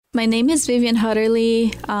My name is Vivian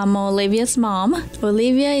Hutterly. I'm Olivia's mom.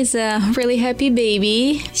 Olivia is a really happy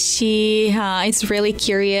baby. She is really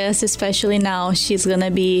curious, especially now she's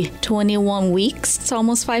gonna be 21 weeks. It's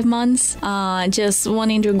almost 5 months. Just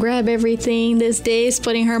wanting to grab everything these days,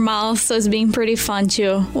 put in her mouth. So it's been pretty fun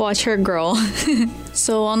to watch her grow.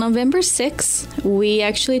 So on November 6th, we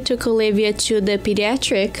actually took Olivia to the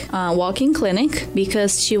pediatric walk-in clinic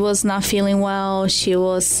because she was not feeling well. She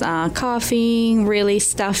was coughing, really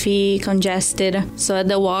stuffy, congested. So at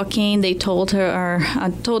the walk-in, they told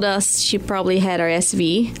us she probably had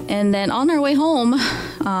RSV. And then on our way home,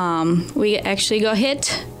 we actually got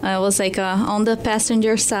hit. I was on the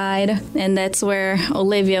passenger side, and that's where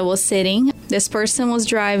Olivia was sitting. This person was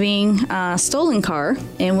driving a stolen car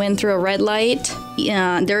and went through a red light.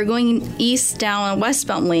 They were going east down a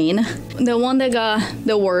westbound lane. The one that got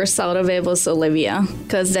the worst out of it was Olivia,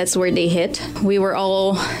 because that's where they hit. We were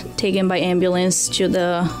all taken by ambulance to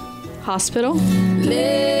the hospital. Lift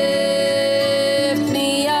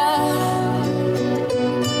me up,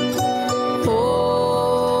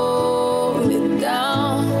 hold me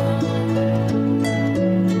down,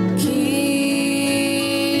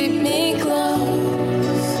 keep me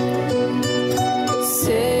close,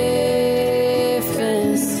 safe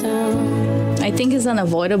and sound. I think it's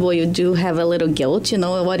unavoidable. You do have a little guilt,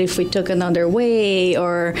 what if we took another way,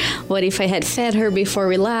 or what if I had fed her before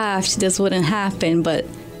we left? This wouldn't happen, but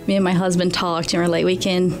me and my husband talked and we're like, we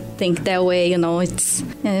can think that way, and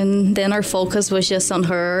then our focus was just on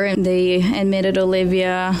her, and they admitted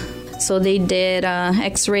Olivia. So they did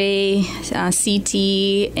x-ray, CT,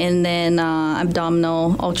 and then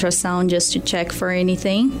abdominal ultrasound just to check for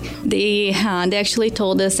anything. They actually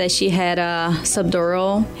told us that she had a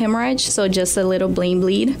subdural hemorrhage, so just a little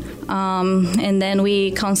bleed. And then we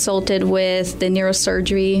consulted with the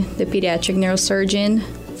pediatric neurosurgeon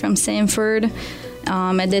from Sanford.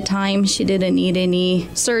 At the time, she didn't need any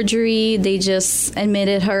surgery. They just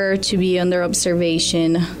admitted her to be under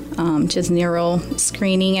observation, just neuro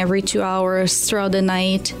screening every 2 hours throughout the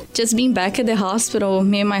night. Just being back at the hospital,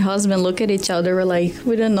 me and my husband look at each other. We're like,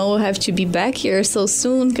 we don't know we'll have to be back here so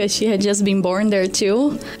soon, because she had just been born there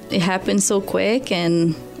too. It happened so quick,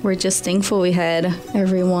 and we're just thankful we had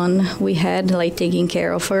everyone we had taking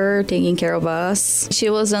care of her, taking care of us. She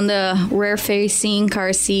was on the rear-facing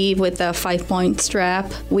car seat with a 5-point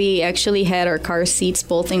strap. We actually had our car seats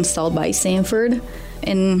both installed by Sanford.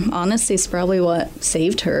 And honestly, it's probably what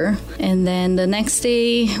saved her. And then the next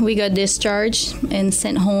day, we got discharged and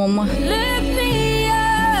sent home. Lift me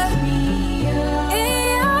up in your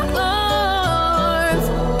arms.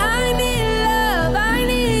 I need love, I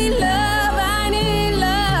need love, I need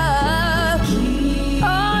love.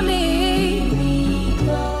 On me, on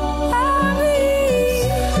me,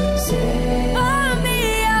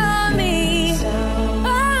 on me,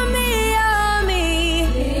 on me, on me,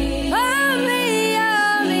 on me,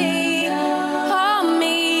 on me,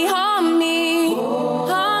 on me, on me,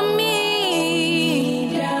 on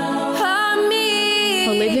me, on me.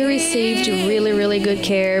 Olivia received really, really good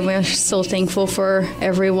care. We're so thankful for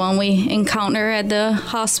everyone we encounter at the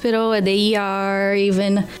hospital, at the ER,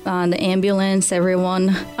 even the ambulance,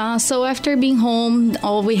 everyone. So after being home,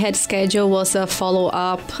 all we had scheduled was a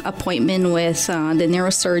follow-up appointment with the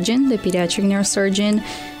neurosurgeon, the pediatric neurosurgeon.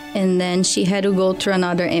 And then she had to go through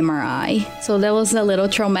another MRI. So that was a little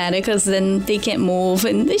traumatic, because then they can't move,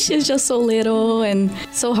 and she's just so little, and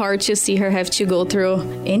so hard to see her have to go through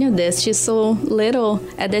any of this. She's so little.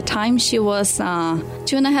 At the time, she was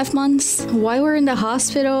 2.5 months. While we're in the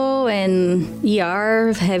hospital and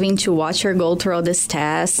ER, having to watch her go through all these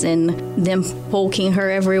tests and them poking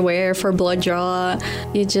her everywhere for blood draw,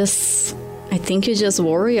 I think you just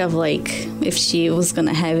worry of if she was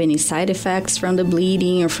gonna have any side effects from the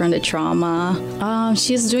bleeding or from the trauma.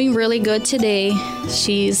 She's doing really good today.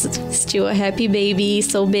 She's still a happy baby,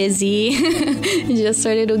 so busy. Just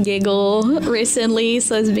started to giggle recently,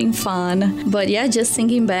 so it's been fun. But yeah, just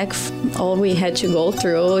thinking back, all we had to go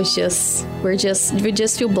through is we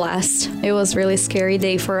just feel blessed. It was a really scary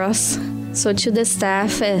day for us. So to the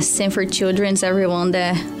staff at Sanford Children's, everyone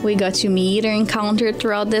that we got to meet or encounter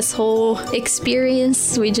throughout this whole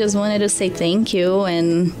experience, we just wanted to say thank you.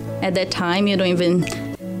 And at that time, you don't even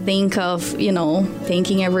think of,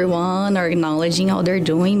 thanking everyone or acknowledging how they're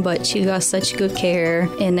doing, but she got such good care,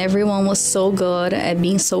 and everyone was so good at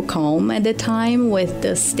being so calm at the time with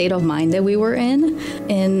the state of mind that we were in.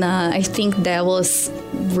 And I think that was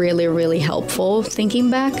really, really helpful thinking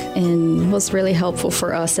back, and was really helpful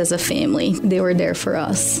for us as a family. They were there for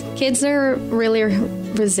us. Kids are really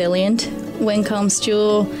resilient. when it comes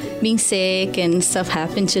to being sick and stuff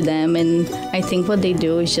happen to them. And I think what they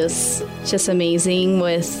do is just amazing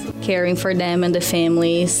with caring for them and the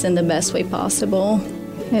families in the best way possible.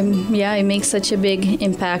 And yeah, it makes such a big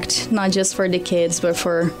impact, not just for the kids, but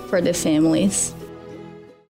for the families.